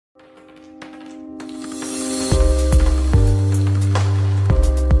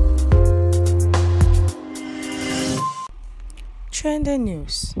Trending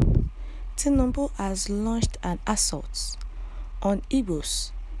news: Tinubu has launched an assault on Igbos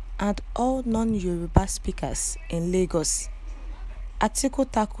and all non-Yoruba speakers in Lagos. Atiku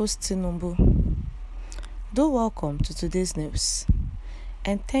tackles Tinubu. Welcome to today's news,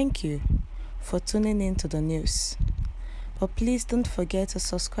 and thank you for tuning in to the news. But please don't forget to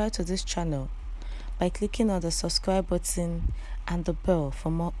subscribe to this channel by clicking on the subscribe button and the bell for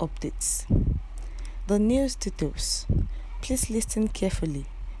more updates. The news details. Please listen carefully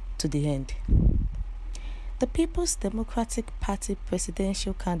to the end. The People's Democratic Party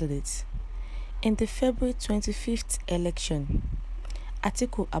presidential candidate in the February 25th election,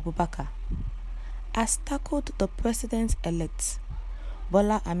 Atiku Abubakar, has tackled the president-elect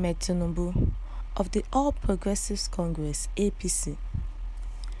Bola Ahmed Tinubu of the All Progressives Congress (APC)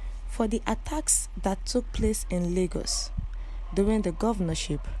 for the attacks that took place in Lagos during the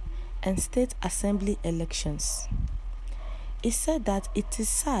governorship and state assembly elections. He said that it is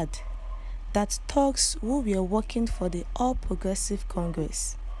sad that thugs who were working for the All Progressive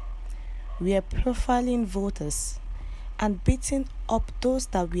Congress were profiling voters and beating up those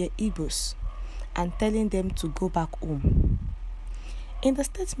that were Igbos and telling them to go back home. In the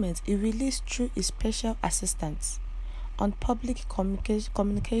statement he released through his special assistant on public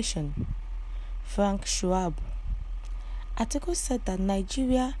communication, Frank Schwab, Atiku said that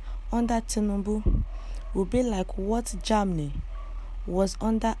Nigeria under Tinubu will be like what Germany was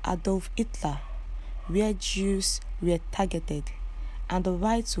under Adolf Hitler, where Jews were targeted and the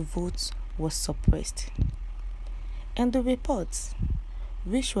right to vote was suppressed. In the report,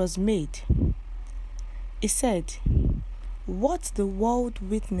 which was made, he said, what the world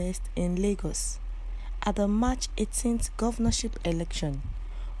witnessed in Lagos at the March 18th governorship election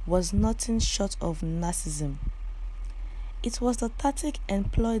was nothing short of Nazism. It was the tactic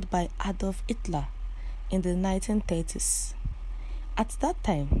employed by Adolf Hitler in the 1930s. At that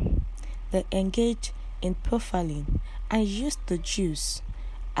time, they engaged in profiling and used the Jews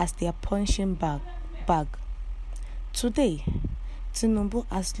as their punching bag. Today, Tinubu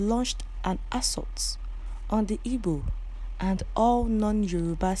has launched an assault on the Igbo and all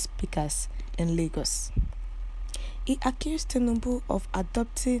non-Yoruba speakers in Lagos. He accused Tinubu of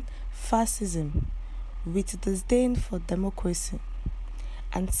adopting fascism with disdain for democracy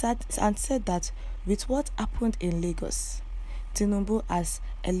and said that with what happened in Lagos, Tinubu has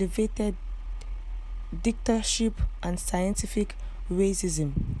elevated dictatorship and scientific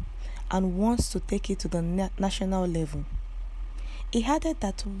racism and wants to take it to the national level. He added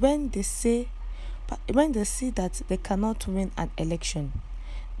that when they see that they cannot win an election,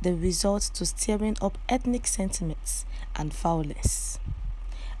 they resort to stirring up ethnic sentiments and violence.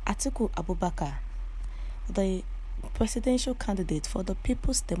 Atiku Abubakar, the presidential candidate for the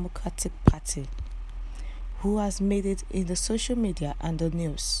People's Democratic Party, who has made it in the social media and the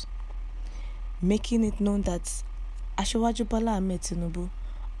news, making it known that Asiwaju Bola Ahmed Tinubu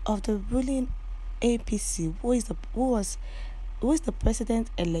of the ruling APC, who is the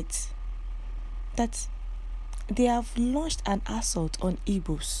president-elect, that they have launched an assault on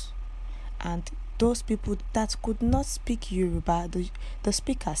Igbos and those people that could not speak Yoruba, the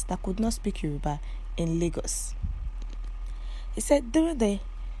speakers that could not speak Yoruba in Lagos. He said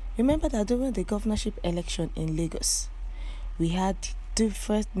remember that during the governorship election in Lagos, we had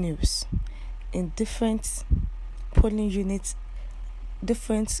different news in different polling units,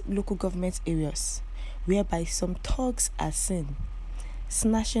 different local government areas, whereby some thugs are seen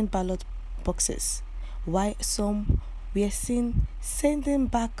snatching ballot boxes, while some were seen sending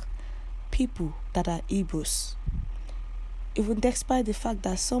back people that are Igbos, even despite the fact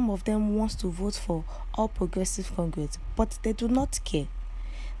that some of them want to vote for All Progressive Congress, but they do not care.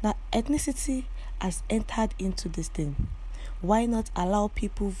 Now, ethnicity has entered into this thing. Why not allow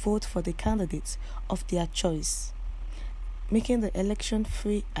people vote for the candidates of their choice, making the election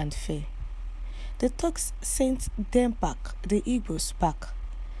free and fair? The thugs sent them back, the Igbos back,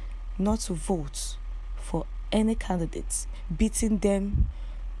 not to vote for any candidates, beating them,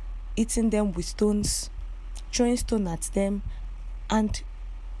 hitting them with stones, throwing stones at them, and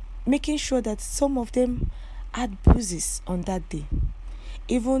making sure that some of them had bruises on that day.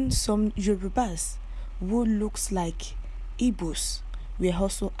 Even some Yorubas who looks like Igbos were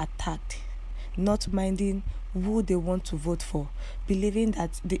also attacked, not minding who they want to vote for, believing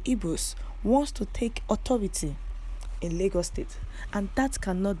that the Igbos wants to take authority in Lagos State, and that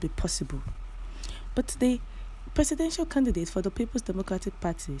cannot be possible. But the presidential candidate for the People's Democratic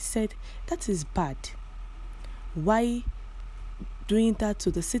Party said that is bad. Why doing that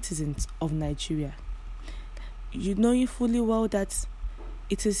to the citizens of Nigeria? You know fully well that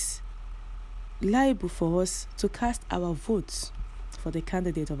it is liable for us to cast our votes for the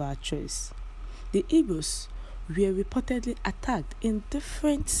candidate of our choice. The Igbos were reportedly attacked in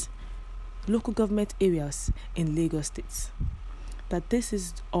different local government areas in Lagos State. That this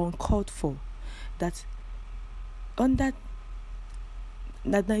is uncalled for. That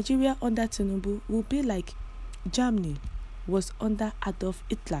Nigeria under Tinubu will be like Germany was under Adolf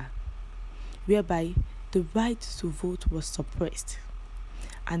Hitler, whereby the right to vote was suppressed,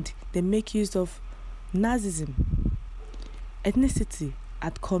 and they make use of Nazism. Ethnicity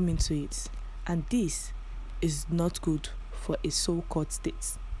had come into it, and this is not good for a so-called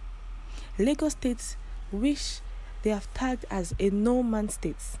state. Lagos State, which they have tagged as a no-man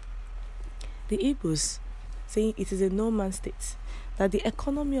state. The Igbos saying it is a no-man state, that the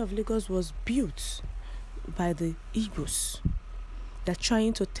economy of Lagos was built by the Igbos. They're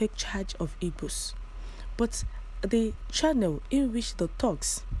trying to take charge of Igbos. But the channel in which the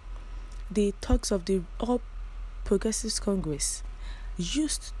talks of the All Progressives Congress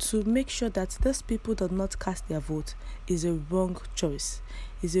used to make sure that those people do not cast their vote is a wrong choice,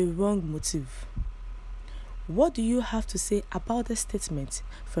 is a wrong motive. What do you have to say about the statement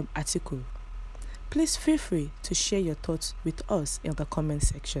from Atiku? Please feel free to share your thoughts with us in the comment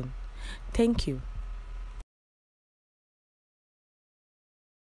section. Thank you.